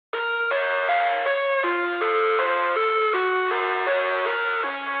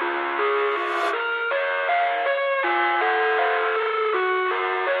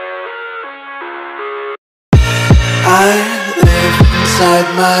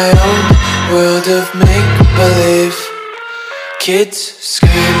inside my own world of make-believe. Kids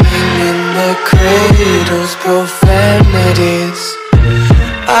screaming in the cradles, profanities.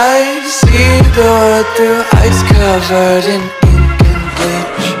 I see the world through ice covered in ink and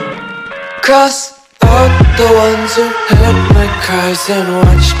bleach. Cross out the ones who heard my cries and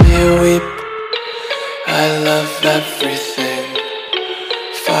watched me weep. I love everything.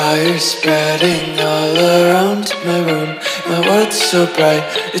 Fire spreading all around my room. My world's so bright,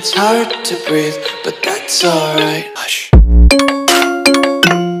 it's hard to breathe, but that's alright. Hush.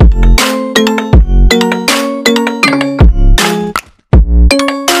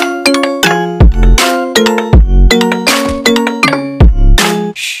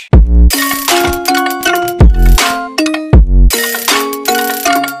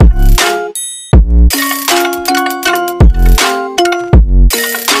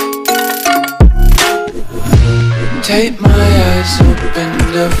 Take my eyes open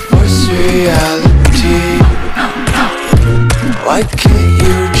to force reality. Why can't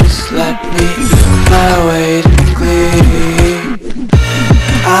you just let me eat my weight in glee?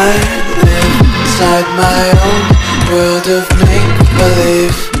 I live inside my own world of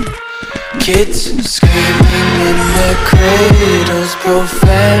make-believe. Kids screaming in their cradles,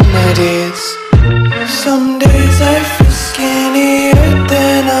 profanities. Some days I feel skinnier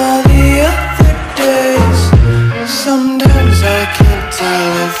than all the other days. Sometimes I can't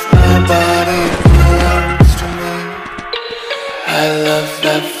tell if my body belongs to me. I love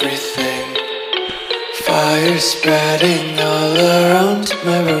everything. Fire spreading all around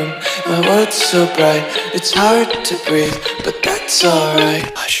my room. My world's so bright, it's hard to breathe, but that's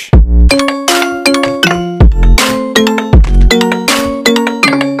alright. Hush.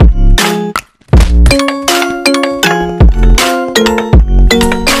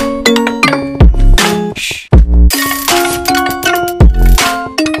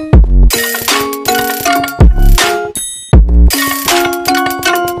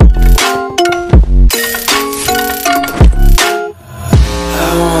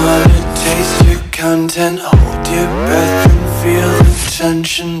 Content, hold your breath and feel the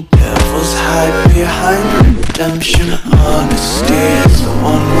tension. Devils hide behind redemption. Honesty is the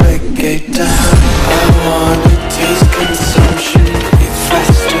one-way gate to hell. I wanna taste consumption. Breathe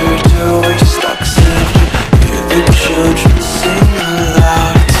faster to waste oxygen. Hear the children sing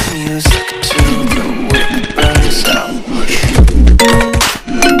aloud. It's music till the wick burns out.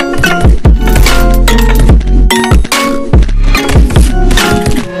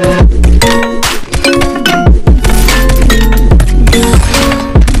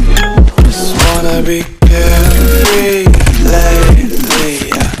 Be carefree lately,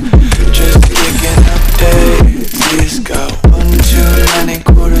 yeah. Just kicking up daisies. Got one too many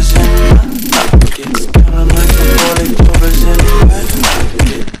quarters in my pockets. Counting like the 40 quarters in my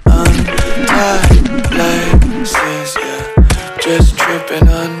pocket. Untied laces, yeah. Just tripping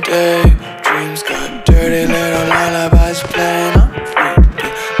on daydreams. Got dirty little lullabies playing on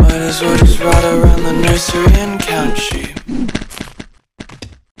repeat. Might as well just ride around the nursery and count sheep.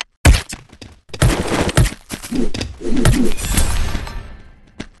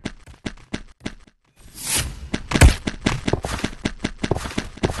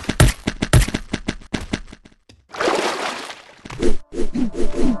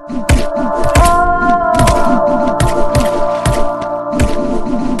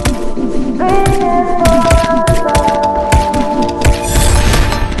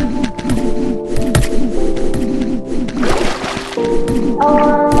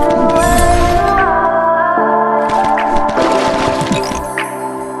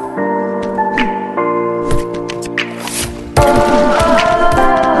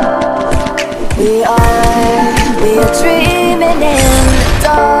 We are dreaming in the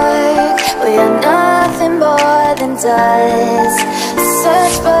dark. We are nothing more than dust.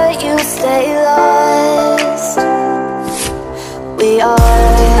 Search but you stay lost. We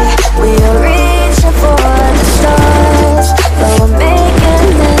are reaching for the stars, but we're making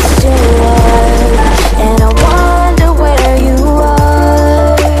this too hard. And I wonder where you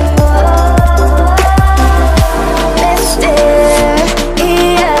are, mysterious.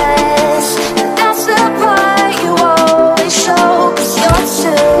 That's the part you always show, 'cause you're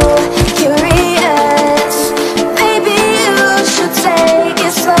too curious. Maybe you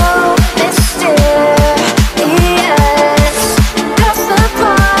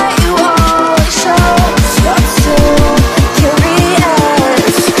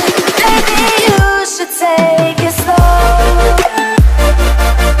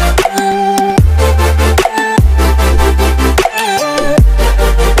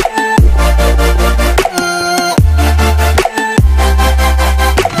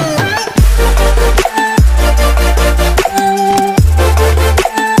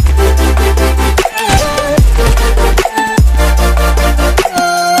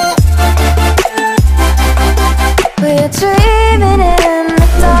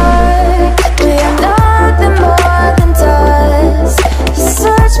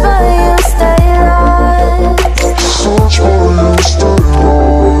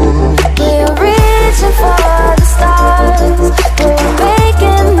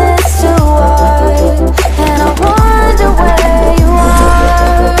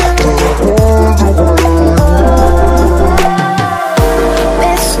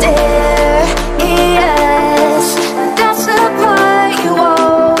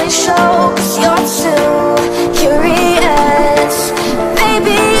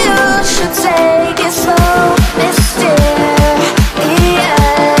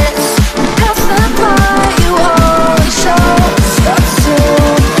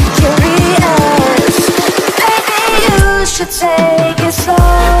should take it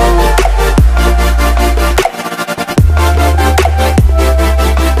slow.